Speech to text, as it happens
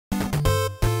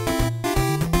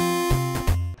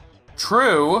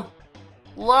True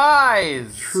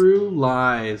Lies. True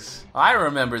Lies. I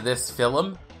remember this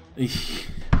film. Did you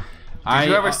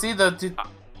ever see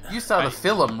you saw the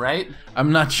film, right?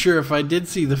 I'm not sure if I did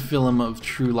see the film of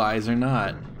True Lies or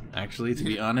not, actually, to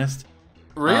be honest.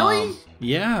 Really?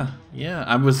 Yeah.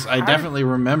 I definitely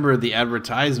remember the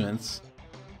advertisements.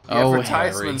 The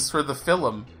advertisements for the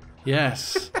film.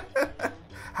 Yes.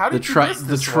 How did you miss this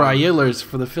the trailers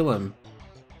for the film?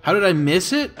 How did I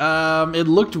miss it? It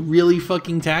looked really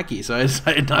fucking tacky, so I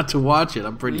decided not to watch it.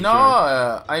 I'm pretty sure.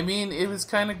 No, I mean, it was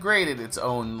kind of great in its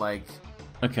own, like...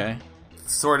 Okay.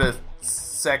 Sort of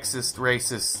sexist,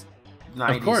 racist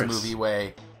 90s movie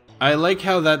way. I like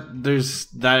how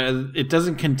it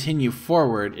doesn't continue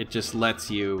forward, it just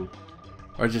lets you...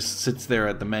 Or just sits there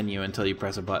at the menu until you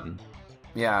press a button.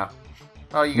 Yeah.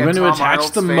 Oh, you got You're going to attach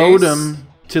Arnold's the face. modem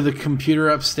to the computer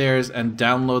upstairs and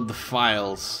download the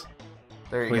files.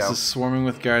 There you Place go. is swarming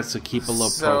with guards, so keep a low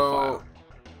profile.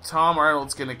 Tom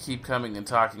Arnold's gonna keep coming and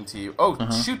talking to you. Oh,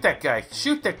 shoot that guy!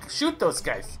 Shoot those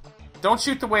guys! Don't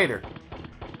shoot the waiter.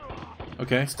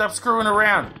 Okay. Stop screwing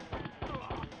around.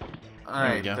 All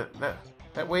right, There we go.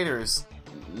 that waiter is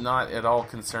not at all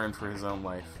concerned for his own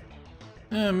life.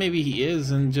 Maybe he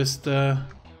is, and just. Yeah,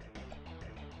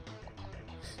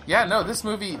 no. This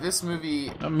movie.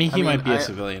 I mean, he might be a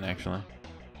civilian, actually.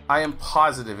 I am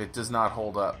positive it does not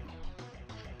hold up.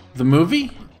 The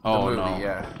movie? Oh, no.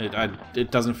 Yeah. It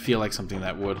doesn't feel like something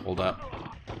that would hold up.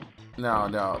 No.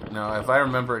 If I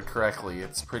remember it correctly,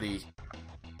 it's pretty...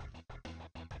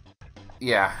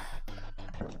 Yeah.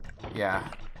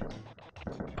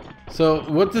 So,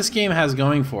 what this game has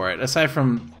going for it, aside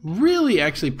from really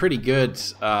actually pretty good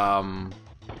sprite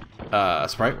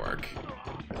work,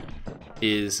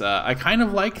 is I kind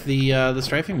of like the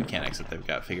strafing mechanics that they've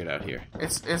got figured out here.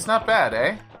 It's not bad,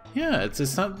 eh? Yeah,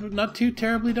 it's not too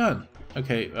terribly done.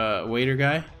 Okay, waiter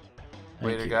guy.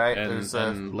 Waiter guy.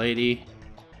 And lady.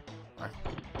 I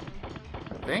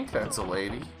think that's a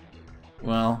lady.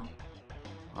 Well,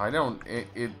 I don't.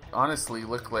 It honestly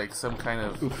looked like some kind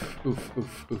of.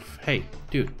 Oof. Hey,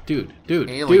 dude.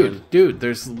 Alien. Dude.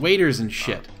 There's waiters and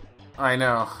shit. I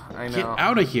know. Get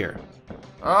out of here.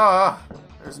 Oh,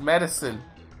 there's medicine.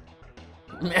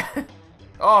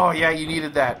 Oh yeah, you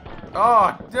needed that.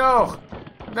 Oh no.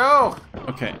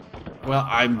 Okay. Well,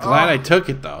 I'm glad I took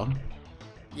it though.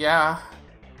 Yeah.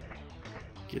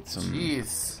 Get some.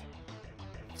 Jeez.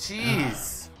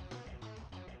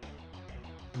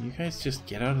 You guys just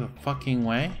get out of the fucking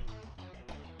way.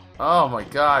 Oh my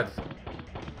god.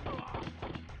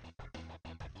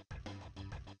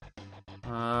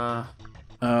 I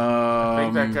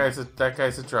think that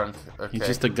guy's a drunk. Okay. He's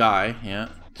just a guy. Yeah.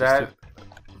 That's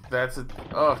a.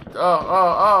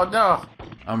 Oh no.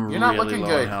 You're not really looking low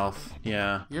good. in health.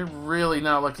 Yeah. You're really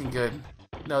not looking good.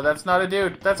 No, that's not a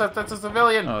dude. That's a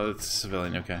civilian. Oh, that's a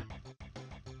civilian. Okay.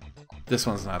 This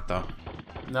one's not though.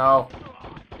 No.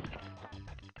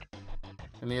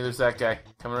 And neither's that guy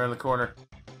coming around the corner.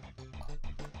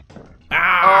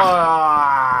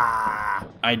 Ah!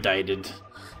 I died.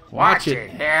 Watch it,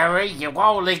 Harry. You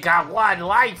only got one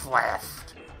life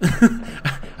left.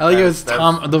 I like it was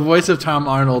Tom, the voice of Tom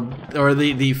Arnold, or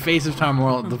the face of Tom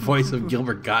Arnold, the voice of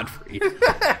Gilbert Gottfried. Could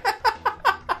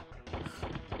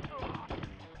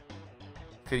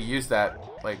have used that.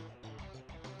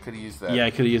 Could have used that. Yeah,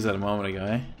 I could have used that a moment ago,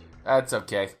 eh? That's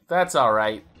okay. That's all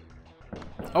right.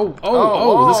 Oh!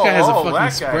 This guy has a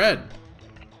fucking spread.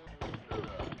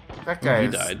 That guy he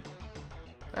died.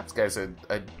 That guy's a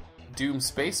Doom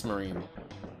Space Marine.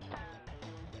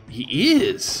 He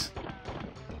is.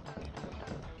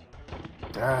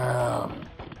 Damn.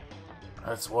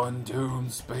 That's one Doom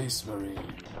Space Marine.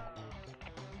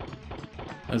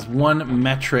 That's one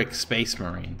metric Space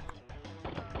Marine.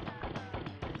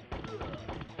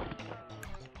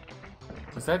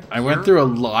 Was that I went through a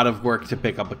lot of work to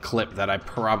pick up a clip that I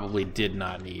probably did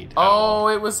not need. Oh,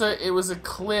 it was a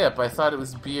clip. I thought it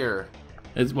was beer.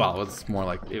 It's more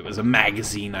like it was a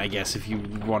magazine, I guess, if you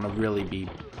want to really be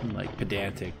like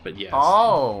pedantic. But yes.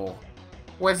 Oh,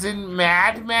 was it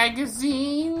Mad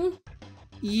Magazine?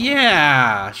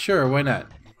 Yeah, sure. Why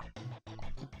not?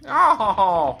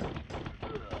 Oh,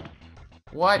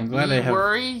 what? I'm glad I have...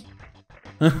 worry?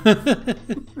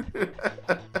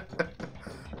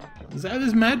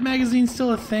 Is Mad Magazine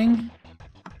still a thing?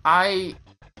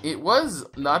 It was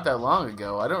not that long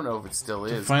ago. I don't know if it still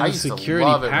is. Find I the used security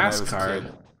to love it pass when I was card. a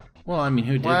kid. Well, I mean,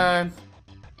 who did? What? I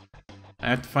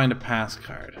have to find a pass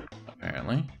card,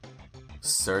 apparently.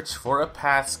 Search for a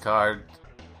pass card.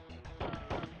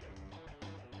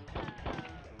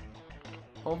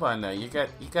 Hold on now. You got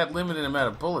limited amount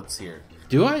of bullets here.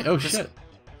 Do I? Oh shit.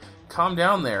 Calm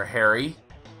down there, Harry.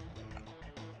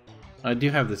 I do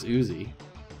have this Uzi.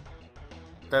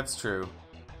 That's true.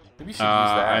 Maybe you should use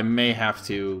that. I may have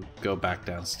to go back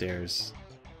downstairs.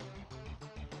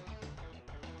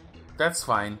 That's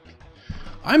fine.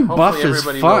 I'm Hopefully buff as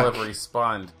everybody fuck. will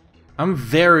respond.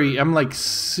 I'm like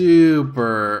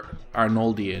super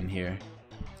Arnoldian here.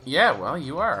 Yeah, well,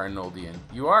 you are Arnoldian.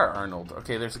 You are Arnold.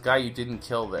 Okay, there's a guy you didn't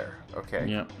kill there. Okay.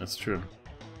 Yeah, that's true.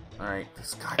 All right.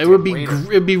 This guy. It'd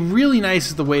be really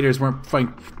nice if the waiters weren't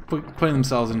putting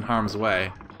themselves in harm's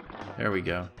way. There we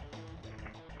go.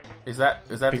 Is that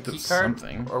the Picked key up card?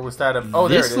 something. Or was that a? Oh,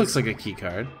 there it is. This looks like a key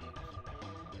card.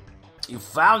 You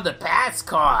found the pass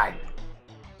card.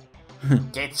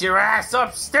 Get your ass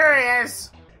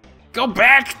upstairs. Go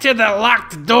back to the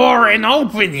locked door and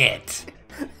open it.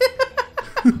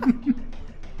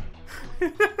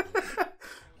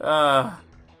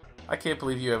 I can't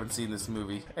believe you haven't seen this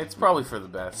movie. It's probably for the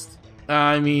best.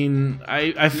 I mean,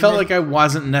 I felt like I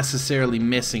wasn't necessarily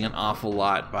missing an awful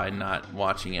lot by not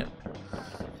watching it.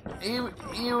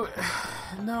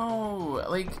 No,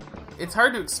 like, it's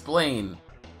hard to explain,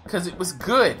 because it was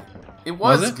good. It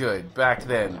was good back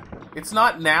then. It's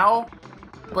not now,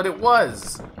 but it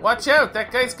was. Watch out,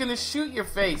 that guy's gonna shoot your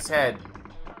face head.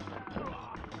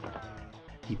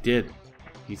 He did.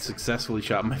 He successfully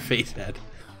shot my face head.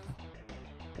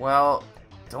 Well,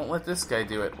 don't let this guy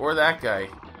do it, or that guy.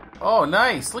 Oh,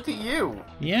 nice, look at you.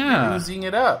 Yeah. You're oozing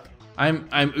it up. I'm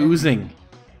oozing.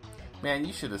 Man,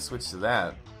 you should have switched to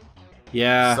that.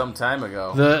 Yeah. Some time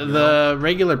ago. The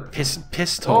regular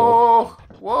pistol. Oh,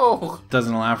 whoa.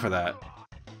 Doesn't allow for that.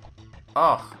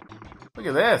 Oh, look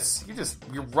at this.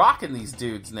 You're rocking these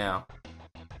dudes now.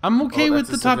 I'm okay with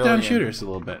the top-down civilian. shooters a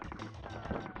little bit.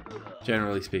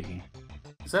 Generally speaking.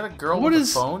 Is that a girl with a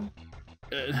phone?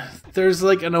 There's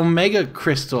like an Omega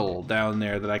crystal down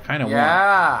there that I kind of want.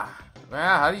 Yeah.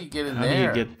 How do you get in there?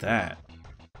 How do you get that?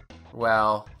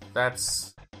 Well,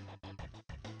 that's...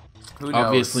 Who knows?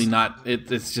 Obviously not.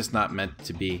 It's just not meant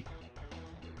to be.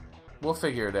 We'll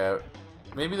figure it out.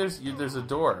 Maybe there's a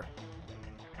door.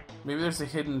 Maybe there's a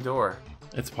hidden door.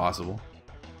 It's possible.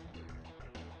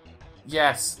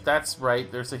 Yes, that's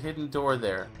right. There's a hidden door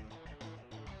there.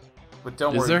 But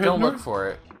don't Is worry. there a Don't hidden look door? for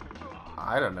it.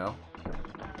 I don't know.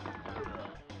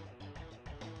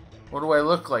 What do I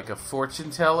look like? A fortune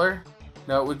teller?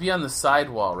 No, it would be on the side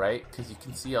wall, right? Because you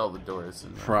can see all the doors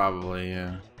in there. Probably,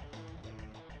 yeah.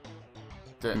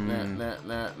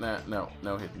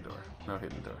 No hidden door. No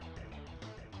hidden door.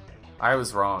 I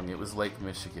was wrong. It was Lake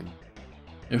Michigan.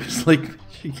 It was like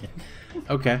Michigan.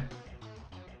 Okay.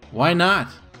 Why not?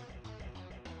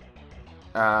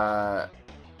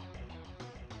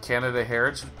 Canada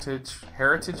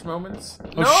Heritage Moments?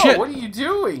 Oh, no, shit. What are you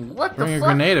doing? What Throwing the a fuck?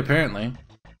 grenade, apparently.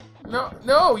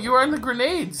 No, you are on the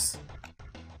grenades.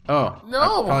 Oh.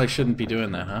 No. I probably shouldn't be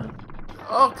doing that, huh?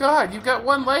 Oh god, you've got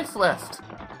one life left.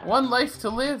 One life to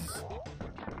live.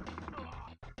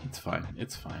 It's fine.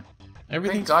 It's fine.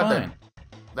 Everything's Thank God fine.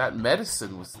 that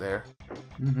medicine was there.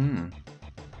 Mm-hmm.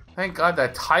 Thank God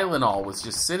that Tylenol was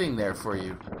just sitting there for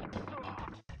you.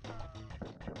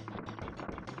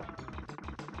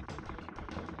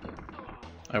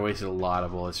 I wasted a lot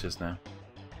of bullets just now.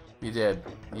 You did.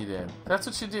 That's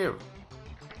what you do.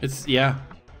 Yeah.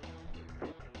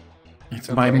 It's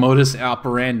Okay. my modus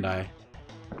operandi.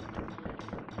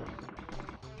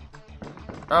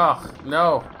 Oh,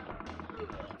 no.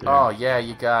 There. Oh, yeah,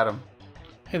 you got him.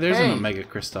 Hey, there's Hey. an Omega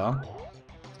Crystal.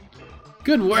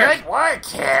 Good work! Good work,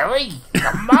 Harry.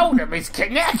 The modem is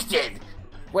connected.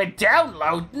 We're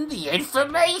downloading the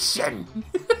information.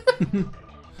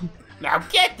 Now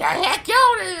get the heck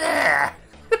out of there.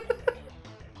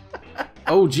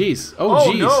 Oh, jeez. Oh,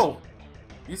 Oh, jeez. no.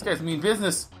 These guys mean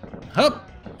business. Hup!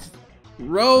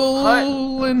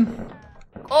 Rolling.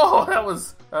 Oh, that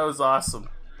was awesome.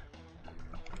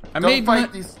 I Don't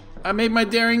fight these. made my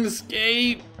daring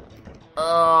escape.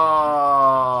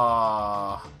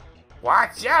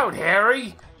 Watch out,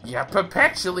 Harry. You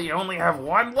perpetually only have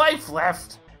one life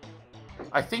left.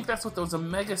 I think that's what those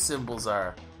Omega symbols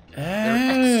are.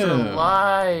 They're extra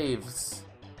lives.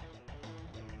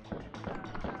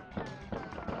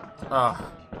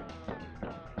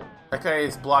 That guy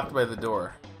is blocked by the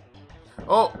door.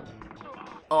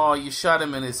 Oh, you shot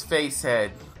him in his face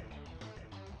head.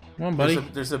 Come on, buddy.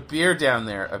 There's a beer down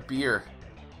there. A beer.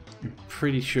 I'm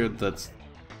pretty sure that's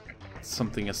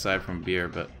something aside from beer,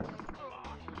 but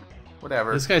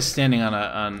Whatever. this guy's standing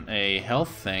on a health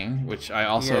thing, which I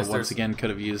also Yes, once again could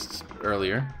have used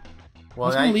earlier. Well,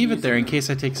 I'm just gonna leave it there in case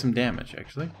I take some damage.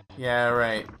 Actually, Yeah,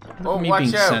 right. look at me watch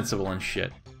being out. sensible and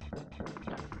shit.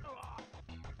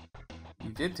 You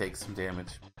did take some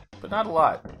damage, but not a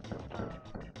lot.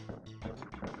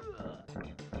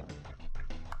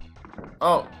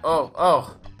 Oh, oh,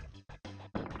 oh.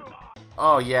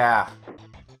 Oh, yeah.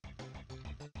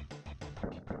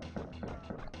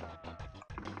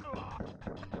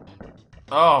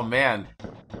 Oh, man.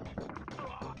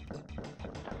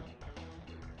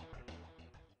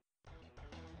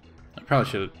 I probably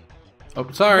should have...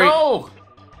 Oh, sorry. No!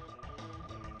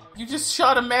 You just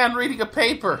shot a man reading a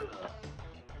paper.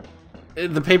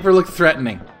 The paper looked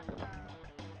threatening.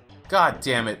 God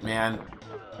damn it, man.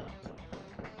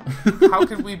 How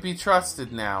could we be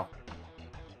trusted now?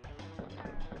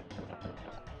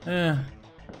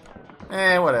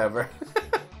 Whatever.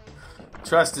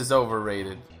 Trust is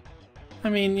overrated. I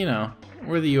mean, you know,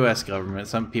 we're the U.S. government.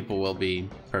 Some people will be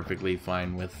perfectly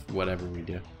fine with whatever we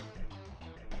do.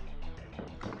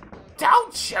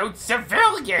 Don't shoot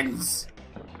civilians!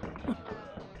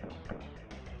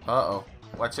 Uh-oh.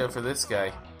 Watch out for this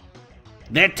guy.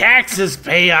 The taxes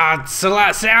pay our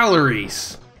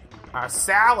salaries. Our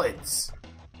salads.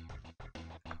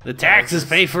 The taxes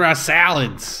pay for our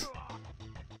salads.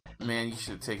 Man, you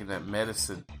should have taken that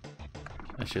medicine.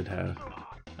 I should have.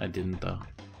 I didn't, though.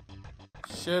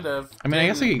 Should have. I mean, I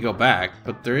guess I could go back,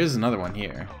 but there is another one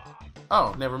here.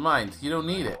 Oh, never mind. You don't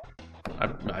need it. I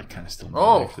kind of still need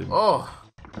Oh, it, actually.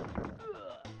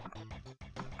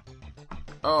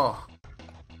 Oh.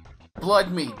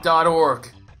 Bloodmeat.org.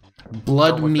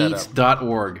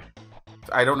 Bloodmeat.org.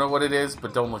 I don't know what it is,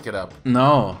 but don't look it up.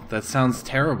 No, that sounds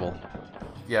terrible.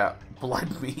 Yeah,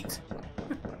 blood meat.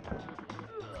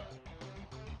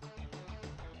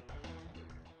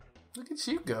 Look at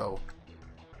you go.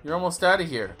 You're almost out of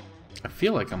here. I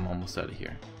feel like I'm almost out of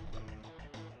here.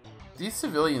 These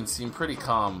civilians seem pretty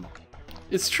calm.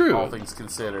 It's true. All things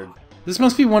considered. This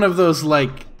must be one of those,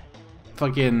 like,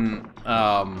 fucking,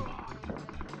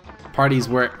 parties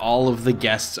where all of the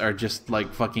guests are just,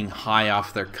 like, fucking high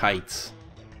off their kites.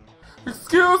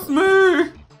 Excuse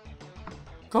me!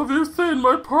 Have you seen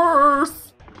my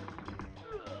purse?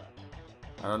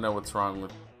 I don't know what's wrong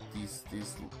with these...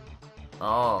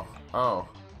 Oh.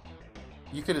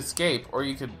 You could escape, or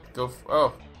you could go...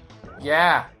 Oh.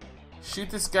 Yeah! Shoot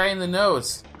this guy in the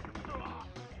nose.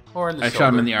 Or in the shoulder. I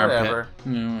shot him in the Whatever.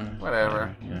 armpit.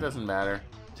 Whatever. Yeah. It doesn't matter.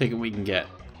 Take it we can get.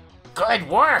 Good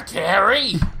work,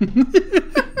 Harry!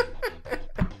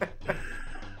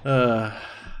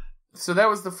 So that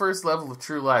was the first level of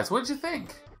True Lies. What did you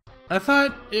think? I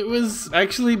thought it was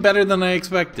actually better than I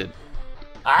expected.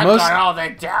 I got all the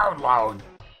download.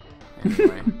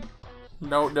 Anyway.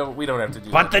 No, we don't have to do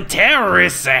that. But the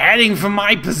terrorists are heading for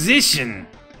my position.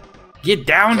 Get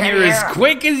down here as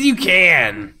quick as you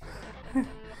can.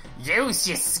 Use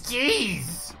your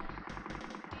skis.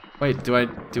 Wait, do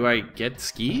I get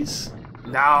skis?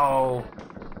 No.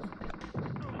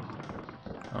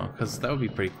 Oh, because that would be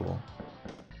pretty cool.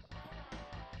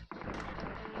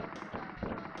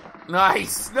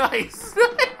 Nice.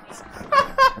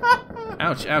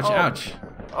 Ouch, ouch.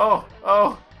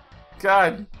 Oh,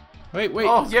 God. Wait.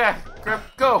 Oh, yeah.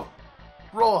 Go.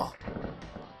 Roll.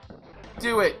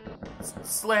 Do it.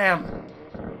 Slam.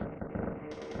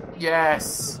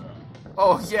 Yes.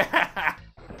 Oh, yeah.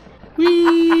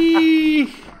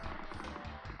 Whee!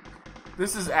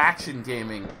 This is action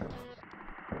gaming.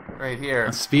 Right here.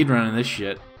 I'm speedrunning this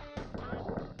shit.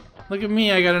 Look at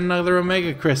me, I got another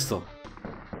Omega Crystal.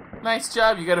 Nice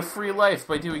job, you got a free life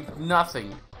by doing nothing.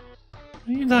 What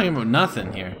are you talking about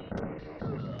nothing here?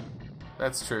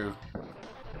 That's true.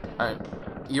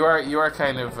 You are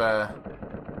kind of,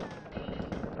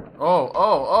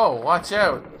 Oh, watch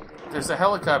out. There's a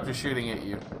helicopter shooting at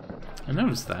you. I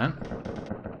noticed that.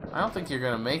 I don't think you're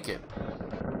gonna make it.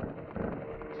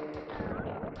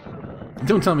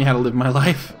 Don't tell me how to live my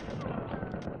life.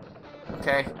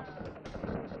 Okay.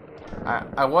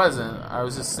 I wasn't. I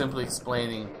was just simply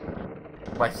explaining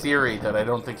my theory that I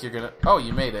don't think you're gonna... Oh,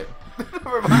 you made it.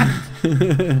 Never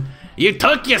mind. You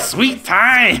took your sweet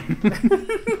time.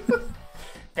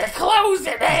 They're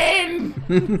closing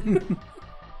in!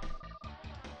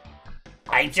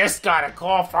 I just got a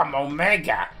call from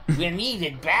Omega. We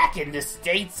needed back in the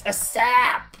States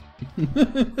ASAP.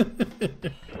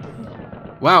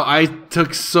 Wow, I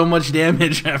took so much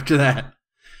damage after that.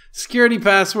 Security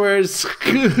passwords.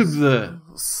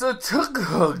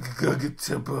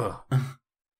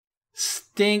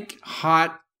 Stink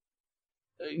hot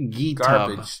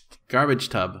garbage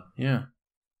tub. Yeah.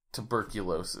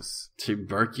 Tuberculosis.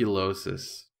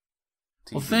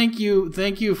 Well, thank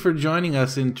you for joining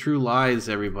us in True Lies,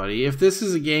 everybody. If this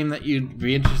is a game that you'd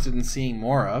be interested in seeing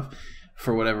more of,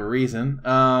 for whatever reason,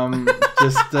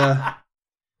 just let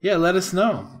us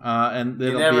know. And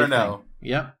you never know.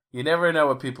 Yep. You never know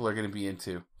what people are going to be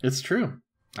into. It's true.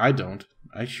 I don't.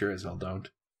 I sure as hell don't.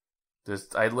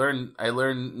 Just I learn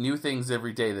new things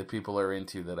every day that people are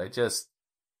into that I just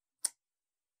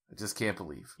can't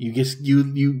believe.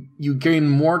 You gain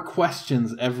more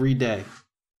questions every day.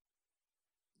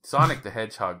 Sonic the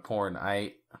Hedgehog porn.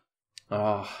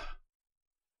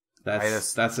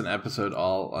 That's an episode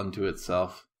all unto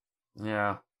itself.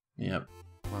 Yeah. Yep.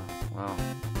 Well.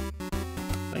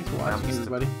 Thanks for watching,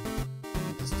 everybody.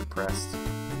 I'm just depressed.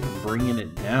 You're bringing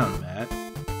it down, Matt.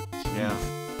 Yeah.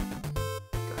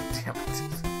 God damn it.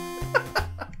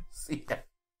 See ya.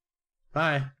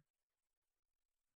 Bye.